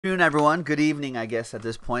Good afternoon, everyone. Good evening, I guess, at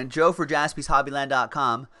this point. Joe for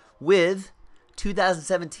JaspysHobbyland.com with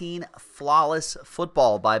 2017 Flawless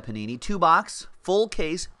Football by Panini. 2-box, full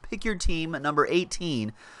case, pick your team, number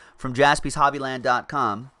 18 from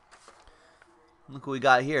JaspysHobbyland.com. Look what we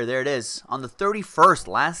got here. There it is. On the 31st,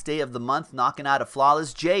 last day of the month, knocking out a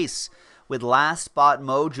Flawless. Jace with Last Spot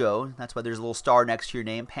Mojo. That's why there's a little star next to your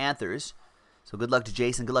name, Panthers. So good luck to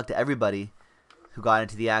Jason. Good luck to everybody who got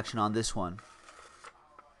into the action on this one.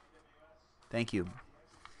 Thank you.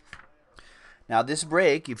 Now, this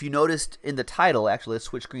break, if you noticed in the title, actually, let's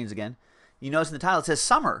switch screens again. You notice in the title it says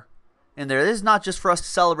summer. And there, this is not just for us to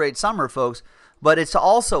celebrate summer, folks, but it's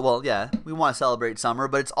also, well, yeah, we want to celebrate summer,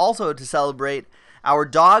 but it's also to celebrate our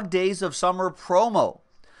Dog Days of Summer promo.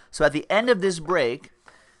 So at the end of this break,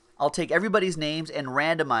 I'll take everybody's names and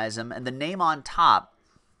randomize them, and the name on top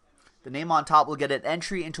will get an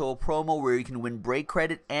entry into a promo where you can win break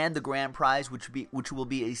credit and the grand prize, which will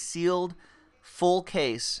be a sealed full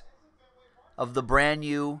case of the brand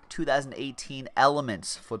new 2018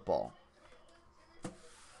 Elements football.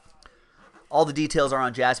 All the details are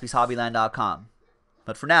on JaspysHobbyland.com.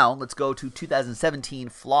 But for now, let's go to 2017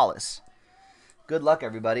 Flawless. Good luck,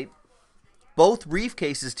 everybody. Both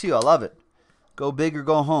briefcases, too. I love it. Go big or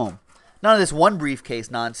go home. None of this one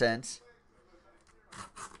briefcase nonsense.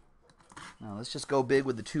 No, let's just go big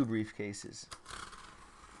with the two briefcases.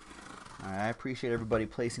 All right, I appreciate everybody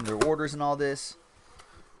placing their orders and all this.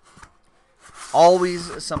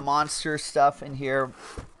 Always some monster stuff in here.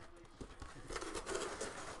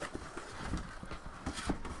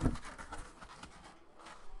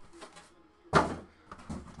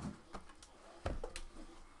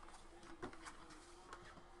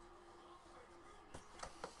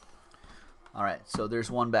 All right, so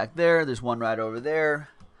there's one back there. There's one right over there.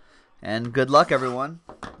 And good luck, everyone.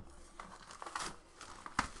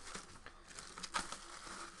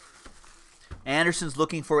 Anderson's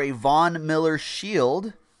looking for a Von Miller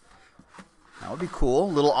shield. That would be cool.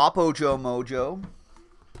 Little Oppo Joe Mojo.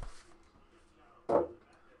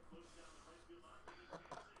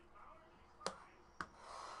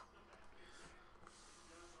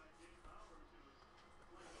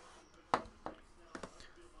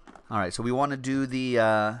 All right, so we want to do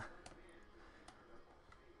the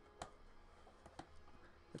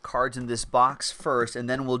cards in this box first, and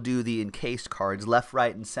then we'll do the encased cards, left,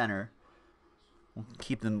 right, and center. We'll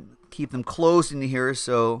keep them closed in here,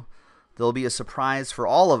 so there'll be a surprise for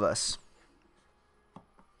all of us.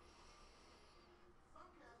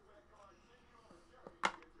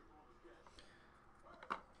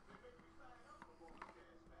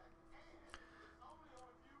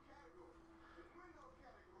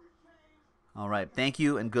 All right, thank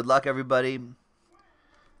you and good luck, everybody.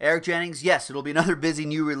 Eric Jennings, yes, it'll be another busy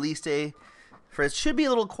new release day. It should be a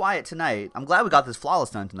little quiet tonight. I'm glad we got this Flawless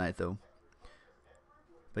done tonight, though.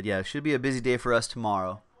 But yeah, it should be a busy day for us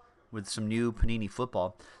tomorrow with some new Panini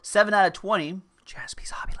football. 7 out of 20,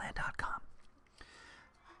 JaspysHobbyland.com.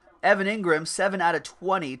 Evan Ingram, 7 out of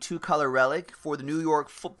 20, two-color relic for the New York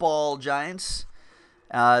Football Giants.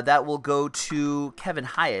 That will go to Kevin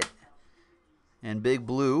Hyatt and Big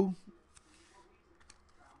Blue.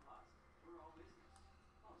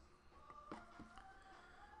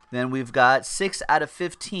 Then we've got 6 out of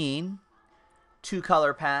 15,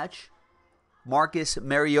 two-color patch, Marcus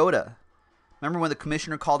Mariota. Remember when the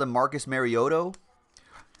commissioner called him Marcus Mariota?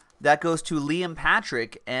 That goes to Liam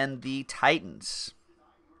Patrick and the Titans.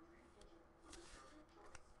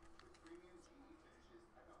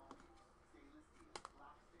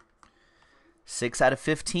 Six out of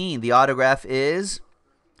 15. The autograph is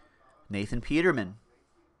Nathan Peterman.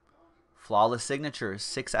 Flawless signature.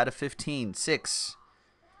 6 out of 15. 6.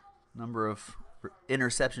 Number of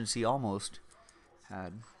interceptions he almost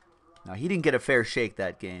had. Now, he didn't get a fair shake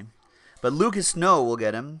that game. But Lucas Snow will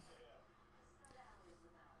get him.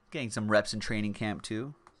 Getting some reps in training camp,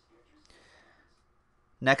 too.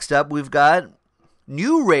 Next up, we've got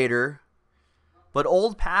new Raider, but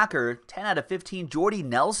old Packer, 10 out of 15, Jordy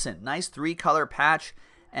Nelson. Nice three-color patch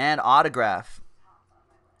and autograph.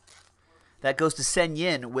 That goes to Sen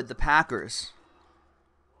Yin with the Packers.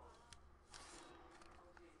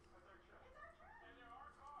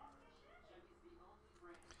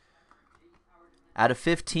 Out of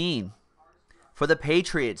 15. For the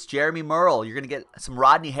Patriots, Jeremy Merle. You're going to get some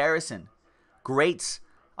Rodney Harrison. Greats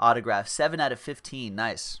autograph. 7 out of 15.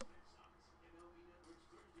 Nice.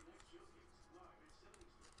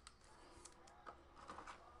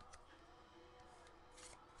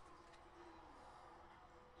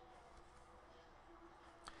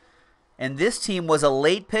 And this team was a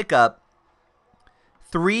late pickup.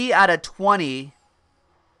 3 out of 20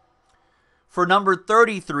 for number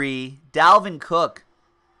 33, Dalvin Cook.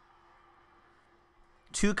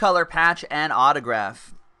 2-color patch and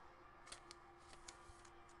autograph.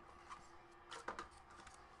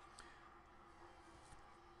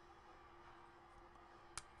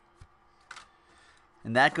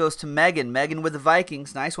 And that goes to Megan. Megan with the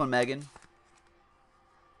Vikings. Nice one, Megan.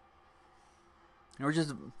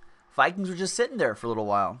 And Vikings were just sitting there for a little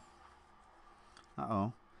while.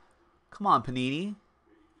 Uh-oh. Come on, Panini.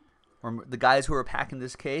 Or the guys who are packing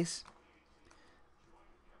this case.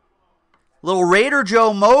 Little Raider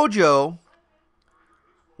Joe Mojo.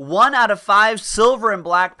 1 out of 5 silver and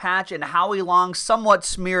black patch and Howie Long somewhat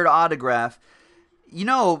smeared autograph. You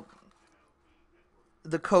know,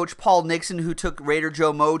 the coach Paul Nixon who took Raider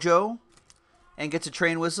Joe Mojo and gets a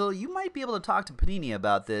train whistle. You might be able to talk to Panini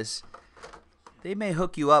about this. They may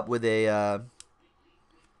hook you up with a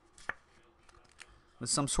with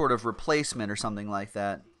some sort of replacement or something like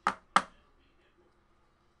that.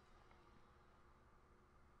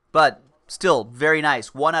 But still, very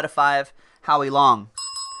nice. 1 out of 5, Howie Long.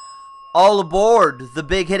 All aboard the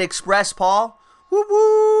Big Hit Express, Paul. Whoop,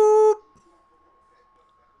 whoop.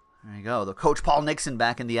 There you go. The Coach Paul Nixon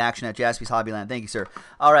back in the action at Jaspys Hobbyland. Thank you, sir.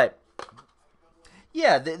 All right.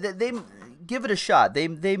 Yeah, they give it a shot. They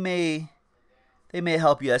may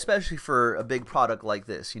help you, especially for a big product like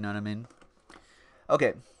this. You know what I mean?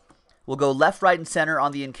 Okay. We'll go left, right, and center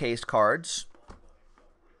on the encased cards.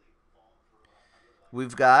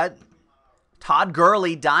 We've got Todd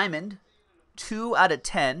Gurley Diamond, 2 out of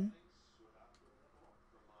 10.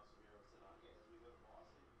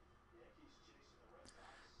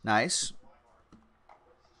 Nice.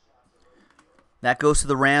 That goes to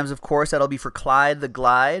the Rams, of course. That'll be for Clyde the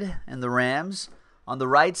Glide and the Rams. On the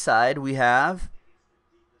right side, we have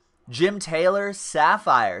Jim Taylor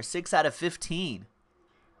Sapphire, 6 out of 15.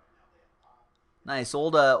 Nice.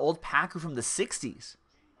 Old Packer from the 60s.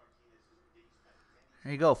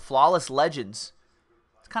 There you go. Flawless Legends.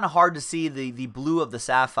 It's kind of hard to see the blue of the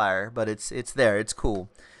Sapphire, but it's there. It's cool.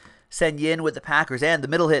 Send Yin with the Packers. And the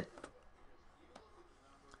middle hit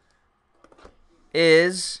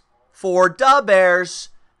is for the Bears,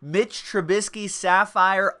 Mitch Trubisky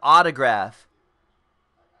Sapphire autograph.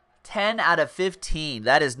 10 out of 15.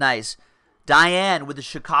 That is nice. Diane with the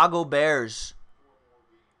Chicago Bears.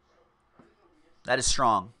 That is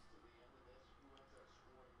strong.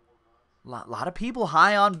 A lot of people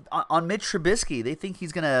high on Mitch Trubisky. They think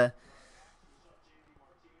he's gonna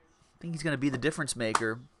be the difference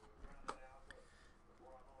maker.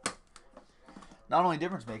 Not only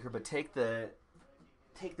difference maker, but take the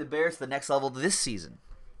Bears to the next level this season.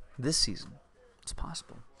 This season, it's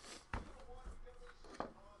possible.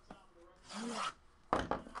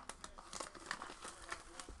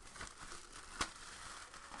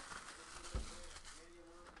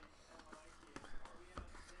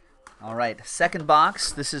 All right, second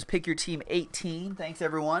box. This is Pick Your Team 18. Thanks,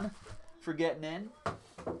 everyone, for getting in.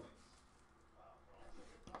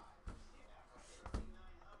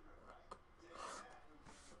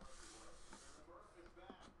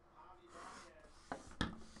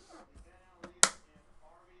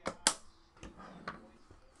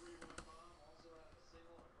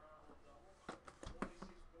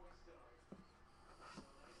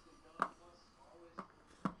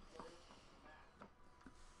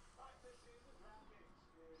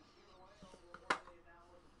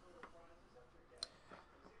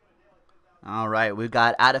 All right, we've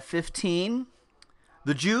got out of 15,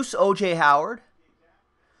 the Juice, O.J. Howard.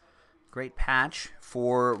 Great patch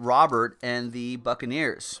for Robert and the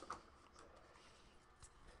Buccaneers.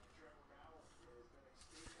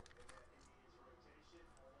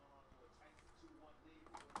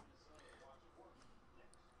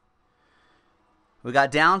 We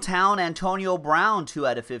got Downtown Antonio Brown, 2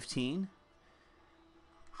 out of 15.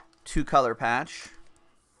 2-color patch.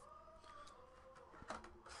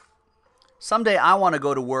 Someday I want to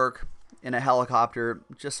go to work in a helicopter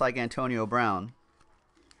just like Antonio Brown.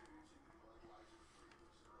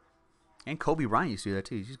 And Kobe Bryant used to do that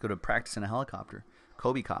too. He used to go to practice in a helicopter.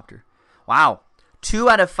 Kobe copter. Wow. 2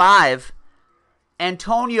 out of 5.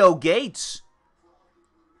 Antonio Gates.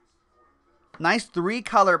 Nice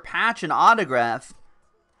 3-color patch and autograph.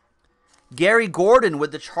 Gary Gordon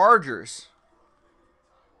with the Chargers.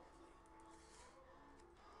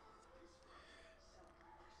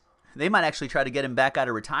 They might actually try to get him back out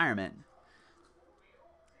of retirement.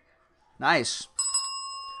 Nice.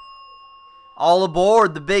 All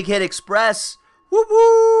aboard the Big Hit Express. Whoop,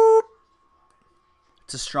 whoop.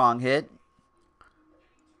 It's a strong hit.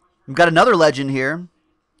 We've got another legend here.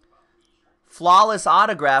 Flawless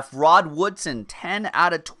autograph, Rod Woodson, 10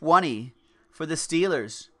 out of 20 for the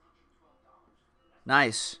Steelers.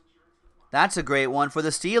 Nice. That's a great one for the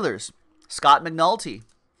Steelers. Scott McNulty.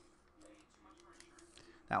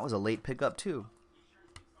 That was a late pickup, too.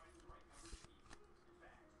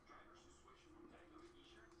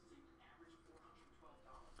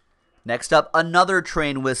 Next up, another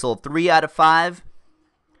train whistle. 3 out of 5.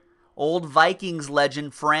 Old Vikings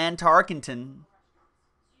legend Fran Tarkenton.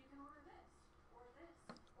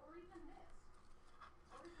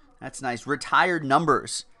 That's nice. Retired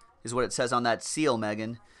numbers is what it says on that seal,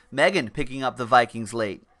 Megan. Megan picking up the Vikings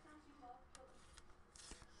late.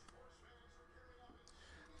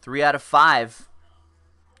 3 out of 5.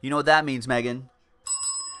 You know what that means, Megan.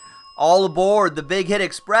 All aboard the Big Hit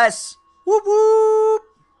Express. Whoop, whoop.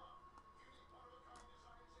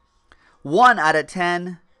 1 out of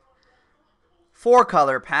 10.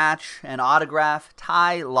 4-color patch and autograph.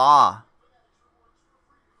 Ty Law.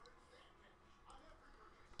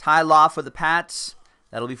 Ty Law for the Pats.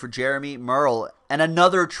 That'll be for Jeremy Merle. And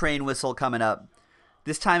another train whistle coming up.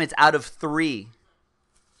 This time it's out of 3.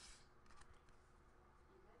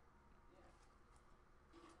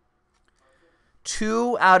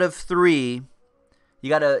 Two out of 3.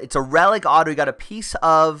 It's a relic auto. You got a piece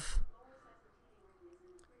of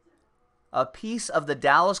the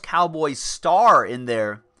Dallas Cowboys star in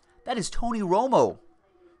there. That is Tony Romo.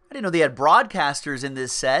 I didn't know they had broadcasters in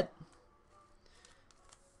this set.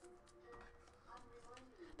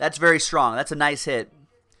 That's very strong. That's a nice hit.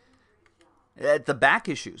 The back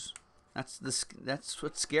issues. That's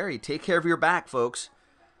what's scary. Take care of your back, folks.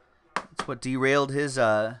 That's what derailed his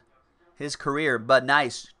career. But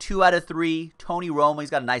nice. 2 out of 3. Tony Romo. He's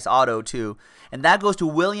got a nice auto, too. And that goes to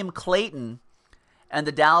William Clayton and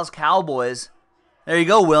the Dallas Cowboys. There you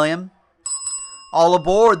go, William. All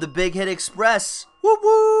aboard the Big Hit Express. Whoop,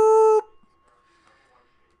 whoop.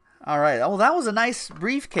 All right. Well, that was a nice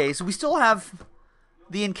briefcase. We still have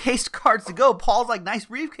the encased cards to go. Paul's like, nice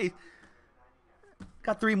briefcase.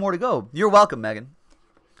 Got 3 more to go. You're welcome, Megan.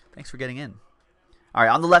 Thanks for getting in. All right,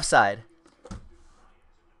 on the left side,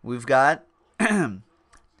 we've got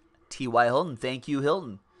T.Y. Hilton. Thank you,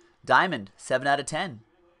 Hilton. Diamond, 7 out of 10.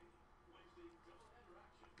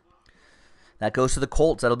 That goes to the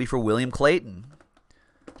Colts. That'll be for William Clayton.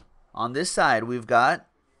 On this side, we've got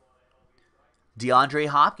DeAndre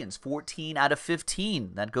Hopkins, 14 out of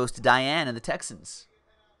 15. That goes to Diane and the Texans.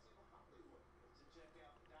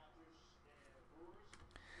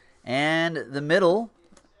 And the middle,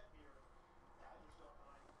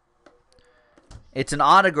 it's an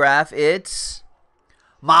autograph. It's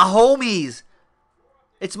my homies.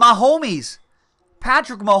 It's my homies.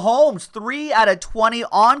 Patrick Mahomes, 3 out of 20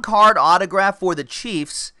 on-card autograph for the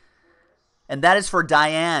Chiefs. And that is for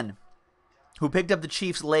Diane, who picked up the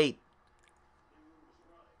Chiefs late.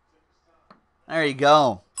 There you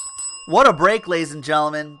go. What a break, ladies and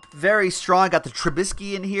gentlemen. Very strong. Got the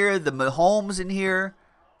Trubisky in here, the Mahomes in here.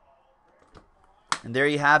 And there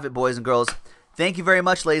you have it, boys and girls. Thank you very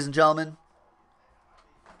much, ladies and gentlemen.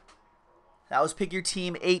 That was Pick Your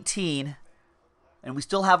Team 18. And we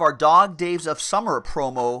still have our Dog Days of Summer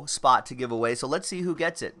promo spot to give away. So let's see who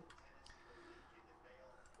gets it.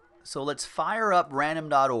 So let's fire up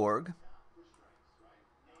random.org.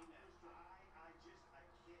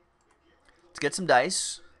 Let's get some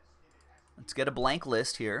dice. Let's get a blank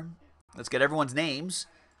list here. Let's get everyone's names.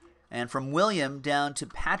 And from William down to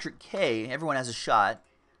Patrick K, everyone has a shot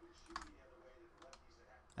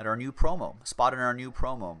at our new promo. Spot in our new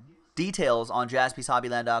promo. Details on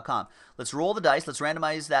JaspysHobbyland.com. Let's roll the dice. Let's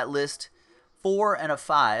randomize that list. 4 and a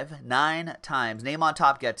 5, 9 times. Name on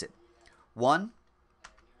top gets it. 1,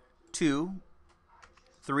 2,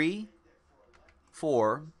 3,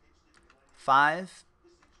 4, 5,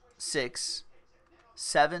 6,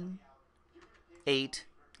 7, 8,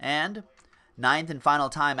 and 9th and final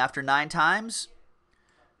time. After 9 times,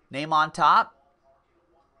 name on top.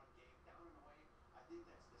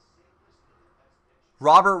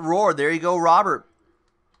 Robert Rohr. There you go, Robert.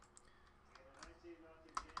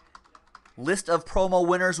 List of promo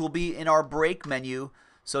winners will be in our break menu,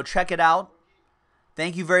 so check it out.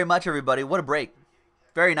 Thank you very much, everybody. What a break.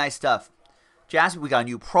 Very nice stuff. Jaspys, we got a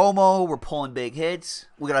new promo. We're pulling big hits.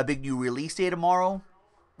 We got a big new release day tomorrow.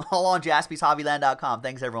 All on JaspysHobbyland.com.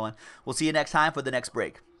 Thanks, everyone. We'll see you next time for the next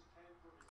break.